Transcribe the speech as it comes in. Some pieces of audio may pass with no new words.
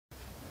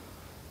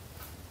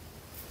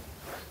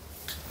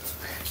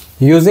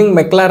Using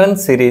Maclaurin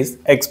series,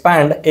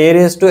 expand a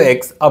raised to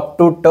x up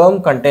to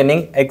term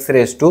containing x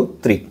raised to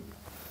 3.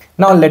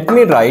 Now let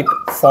me write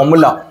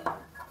formula.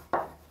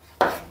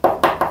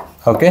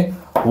 Okay,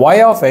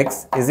 y of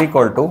x is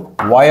equal to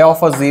y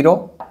of a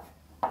 0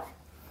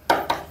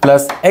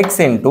 plus x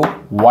into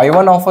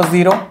y1 of a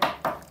 0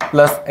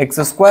 plus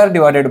x square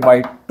divided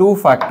by 2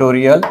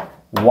 factorial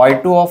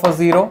y2 of a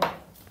 0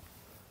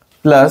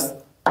 plus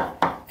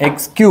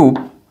x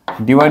cube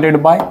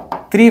divided by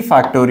 3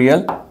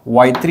 factorial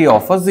y3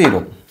 of a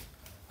 0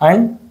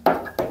 and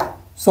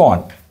so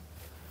on.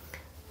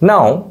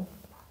 Now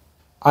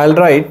I'll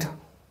write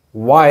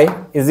y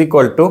is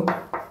equal to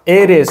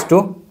a raised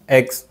to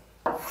x.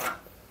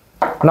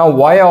 Now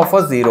y of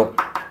a 0,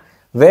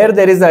 where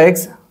there is a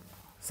x,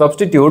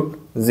 substitute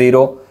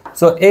 0.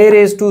 So a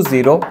raised to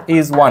 0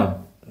 is 1.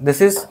 This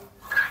is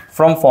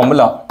from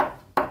formula.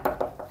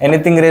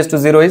 Anything raised to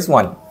 0 is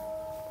 1.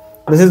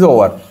 This is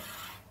over.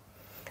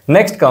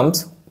 Next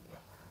comes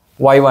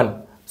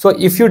y1. So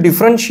if you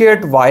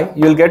differentiate y,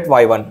 you will get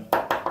y1.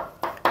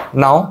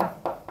 Now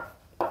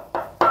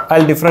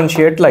I'll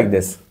differentiate like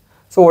this.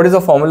 So what is the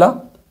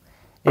formula?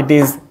 It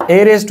is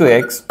a raised to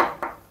x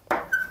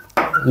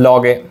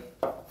log a.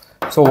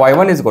 So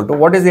y1 is equal to,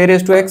 what is a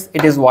raised to x?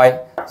 It is y.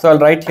 So I'll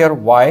write here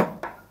y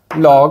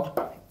log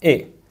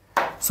a.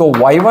 So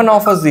y1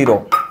 of a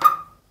 0.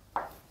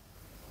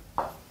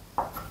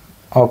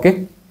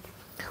 Okay.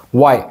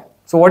 Y.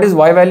 So what is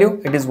y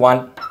value? It is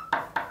 1.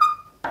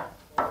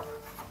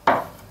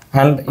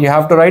 And you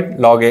have to write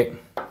log a.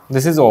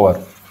 This is over.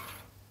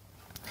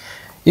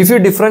 If you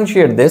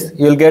differentiate this,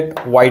 you will get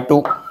y2.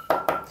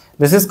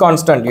 This is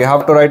constant. You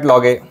have to write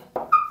log a.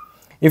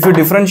 If you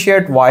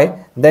differentiate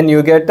y, then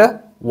you get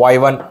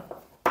y1.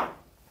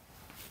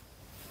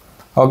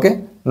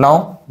 Okay.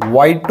 Now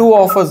y2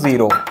 of a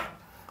 0.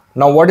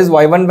 Now what is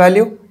y1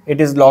 value?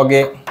 It is log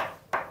a.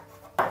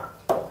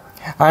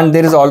 And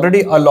there is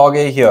already a log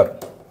a here.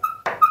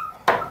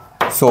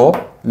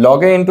 So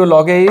log a into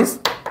log a is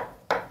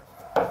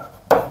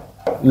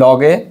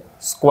log a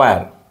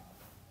square.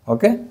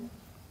 Okay.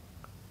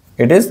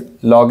 It is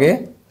log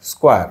a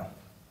square.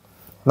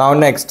 Now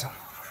next,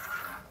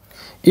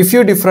 if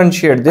you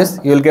differentiate this,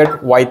 you will get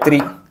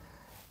y3.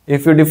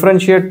 If you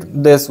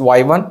differentiate this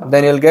y1,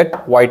 then you will get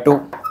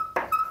y2.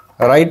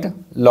 Write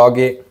log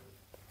a.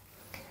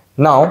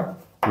 Now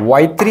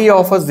y3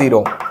 of a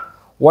 0.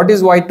 What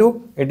is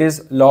y2? It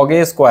is log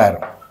a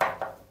square.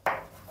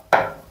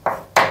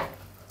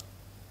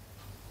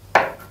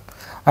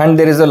 And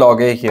there is a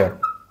log a here.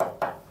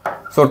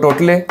 So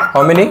totally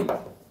how many?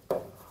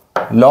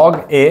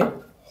 Log a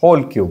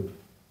whole cube.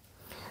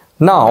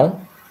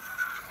 Now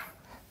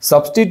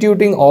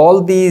substituting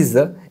all these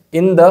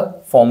in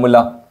the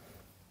formula.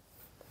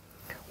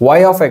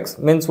 Y of x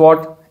means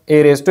what?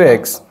 A raised to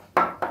x.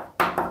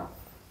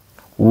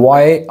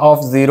 Y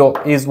of 0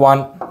 is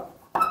 1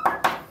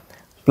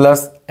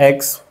 plus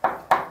x.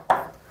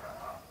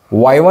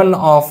 Y1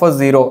 of a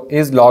 0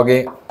 is log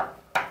a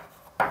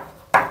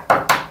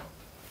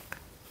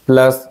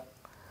plus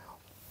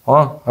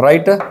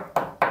right,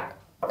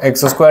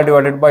 x square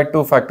divided by 2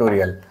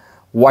 factorial.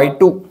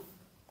 Y2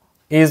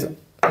 is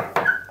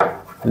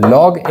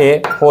log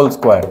a whole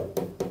square.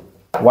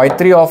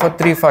 Y3 of a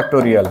 3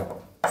 factorial.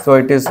 So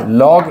it is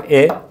log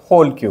a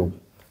whole cube.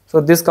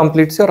 So this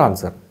completes your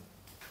answer.